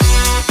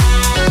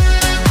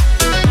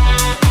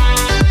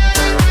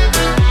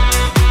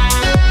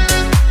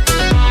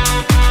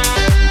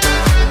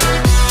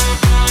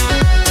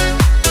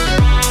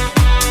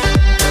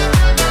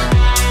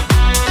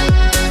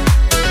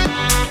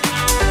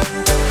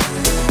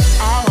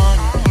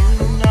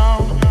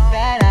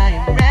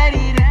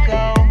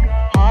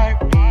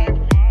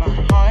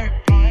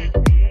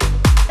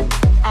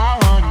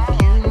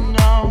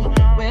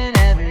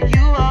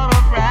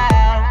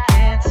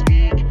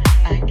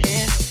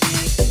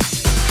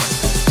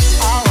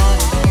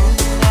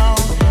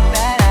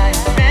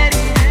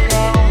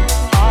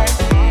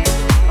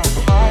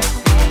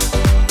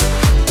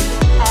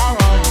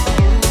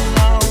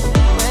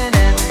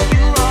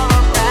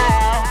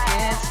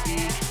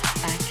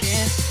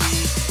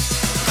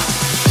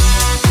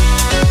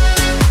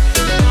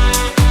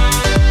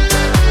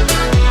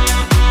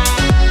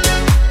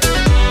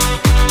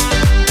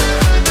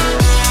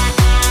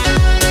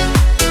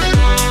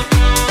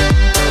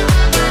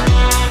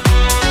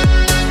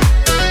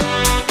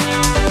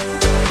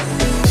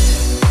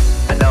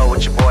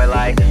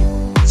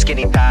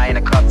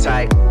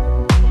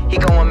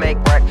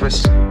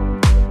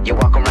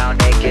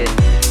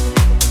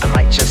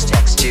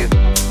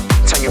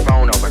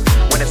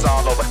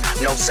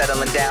No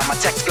settling down, my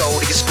text go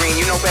to your screen,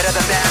 you know better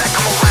than that. I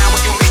come around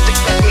when you least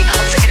expect me.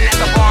 I'm sitting at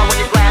the bar when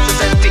your glass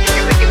is empty.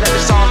 You thinking that the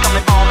song's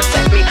coming home and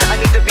text me. I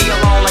need to be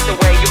alone like the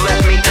way you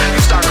left me.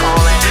 You start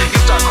calling, you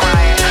start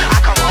crying. I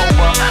come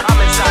over, I'm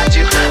inside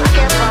you. I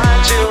can't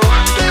find you,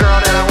 the girl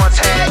that I once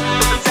had.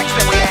 But the text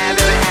that we have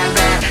isn't half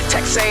bad.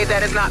 Text say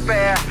that it's not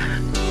fair.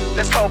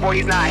 This cold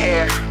boy, he's not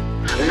here.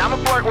 And I'ma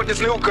flirt with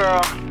this new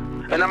girl.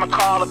 And I'ma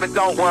call if it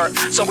don't work.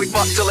 So we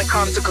fuck till it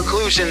comes to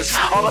conclusions.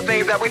 All the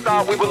things that we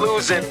thought we were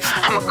losing.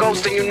 I'm a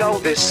ghost and you know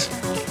this.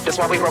 That's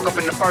why we broke up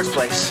in the first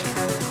place.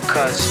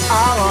 Cause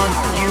I want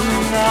you to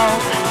know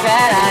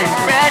that I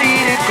am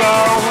ready to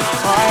go.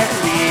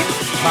 Heartbeat,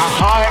 my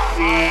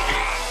heartbeat.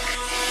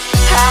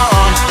 I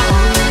want you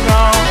to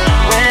know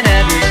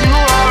whenever you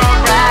are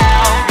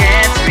around.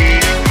 Can't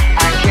speak,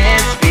 I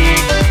can't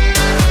speak.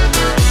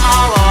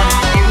 I want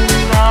you to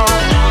know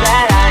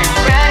that I am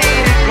ready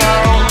to go.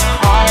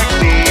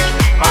 Heartbeat,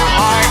 my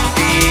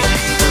heartbeat.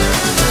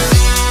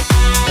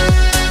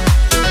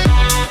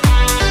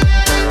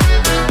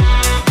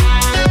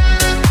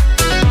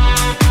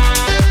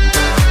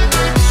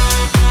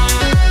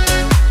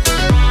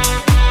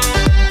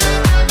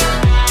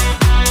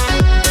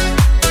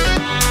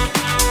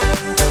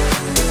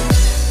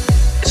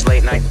 it's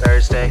late night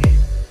Thursday.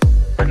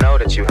 I know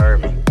that you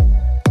heard me,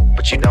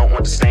 but you don't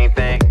want the same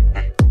thing.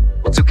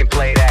 Well, two can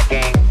play that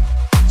game.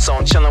 So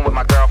I'm chilling with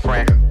my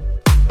girlfriend,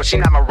 but she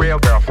not my real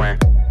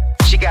girlfriend.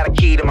 She got a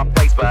key to my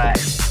place, but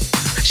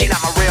she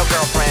not my real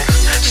girlfriend.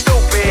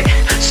 Stupid,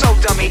 so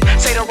dummy.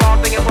 Say the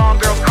wrong thing and wrong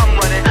girls come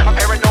running. I'm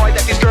paranoid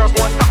that these girls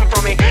want something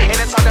from me, and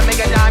it's hard to make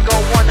a dime go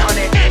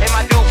 100. And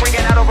my dude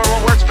freaking out over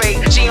her work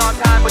fate. She on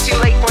time, but she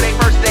late for their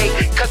first date.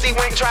 Cause he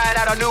went and tried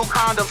out a new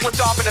condom, flipped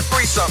off in a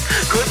threesome.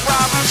 Good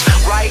problems,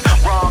 right,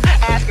 wrong.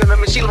 Asking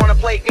them if she wanna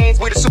play games.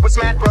 We the Super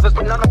Smash Brothers,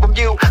 but none of them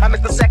you. I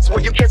miss the sex where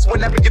you kiss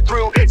whenever you're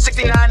through.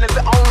 69 is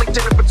the only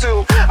ticket for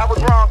two. I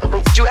was wrong, but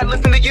would you have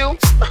listened to you?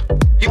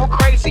 You were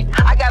crazy.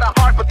 I got a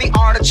heart, but the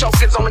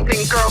artichoke is only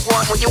thing girls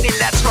want when you in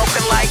that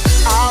smoking like.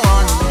 I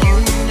want you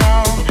to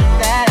know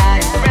that I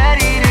am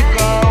ready to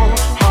go.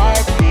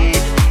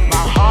 Heartbeat,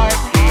 my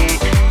heartbeat.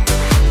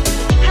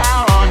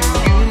 I want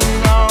you to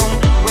know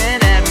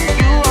whenever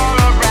you are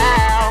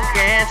around.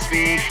 Can't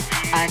speak,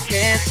 I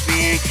can't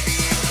speak.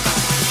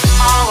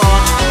 I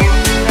want you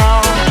to know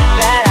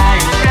that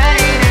I am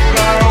ready to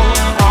go.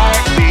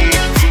 Heartbeat,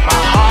 my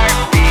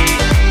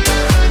heartbeat.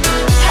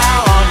 I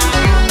want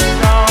you to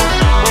know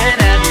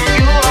whenever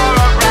you are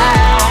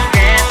around.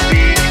 Can't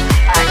speak,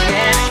 I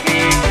can't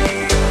speak.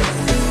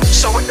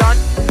 So we're done?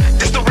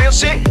 This the real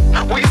shit?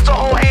 We used to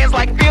hold hands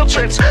like field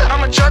trips.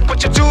 I'm a jerk,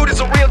 but your dude is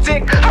a real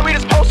dick. I read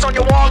his posts on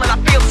your wall and I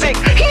feel sick.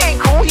 He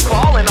ain't cool, he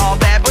ballin' all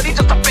that, but he's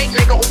just a fake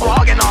nigga who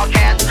blogging all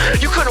cash.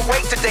 You couldn't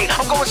wait today.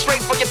 I'm going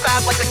straight for your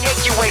thighs like the cake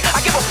you ate.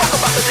 I give a fuck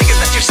about the niggas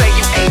that you say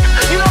you ate.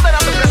 You know that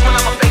I'm the best when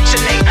I'm a fake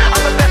Sinead.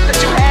 I'm the best that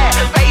you had,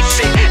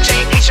 face it.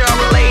 Jay and Keisha are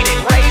related,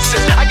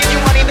 racist. I give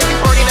you money, then you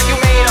burning, then you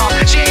made off.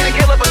 She ain't a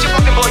killer, but you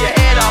fucking blow your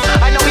head off.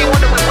 I know you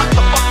wondering what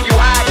the fuck you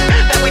hiding.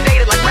 That we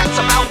dated like rats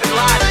about and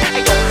lies.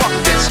 Hey yo, fuck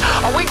this.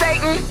 Are we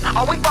dating?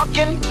 Are we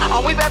fucking?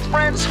 Are we best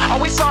friends? Are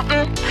we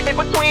something in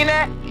between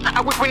that?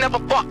 I wish we never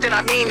fucked and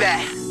I mean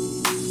that.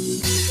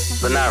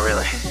 But not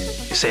really.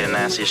 You say the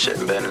nastiest shit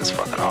in bed and it's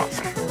fucking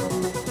awesome.